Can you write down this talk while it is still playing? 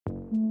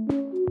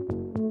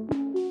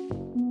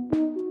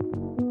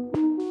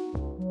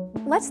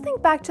Let's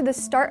think back to the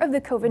start of the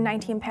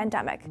COVID-19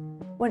 pandemic,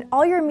 when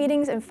all your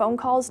meetings and phone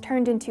calls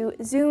turned into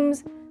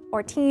Zooms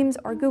or Teams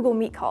or Google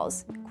Meet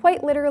calls,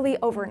 quite literally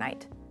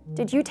overnight.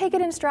 Did you take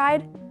it in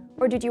stride?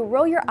 Or did you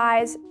roll your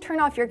eyes, turn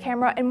off your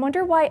camera, and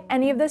wonder why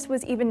any of this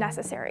was even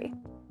necessary?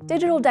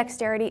 Digital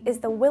dexterity is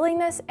the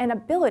willingness and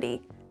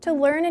ability to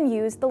learn and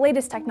use the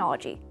latest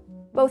technology,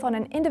 both on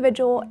an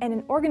individual and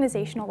an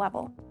organizational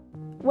level.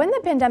 When the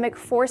pandemic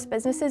forced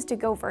businesses to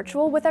go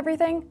virtual with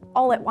everything,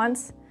 all at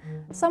once,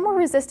 some were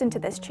resistant to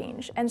this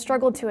change and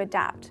struggled to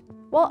adapt,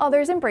 while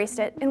others embraced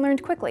it and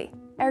learned quickly,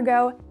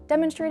 ergo,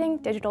 demonstrating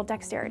digital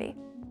dexterity.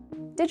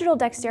 Digital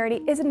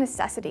dexterity is a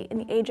necessity in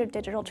the age of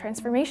digital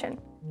transformation,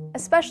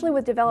 especially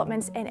with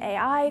developments in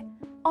AI,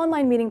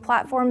 online meeting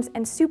platforms,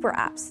 and super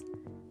apps.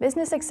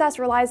 Business success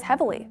relies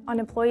heavily on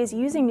employees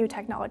using new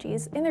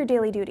technologies in their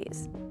daily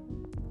duties.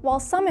 While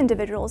some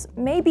individuals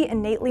may be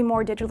innately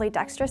more digitally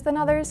dexterous than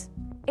others,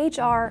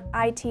 HR,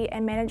 IT,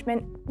 and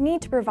management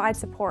need to provide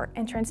support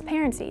and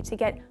transparency to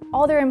get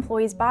all their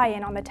employees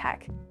buy-in on the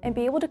tech and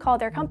be able to call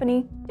their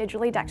company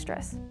digitally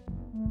dexterous.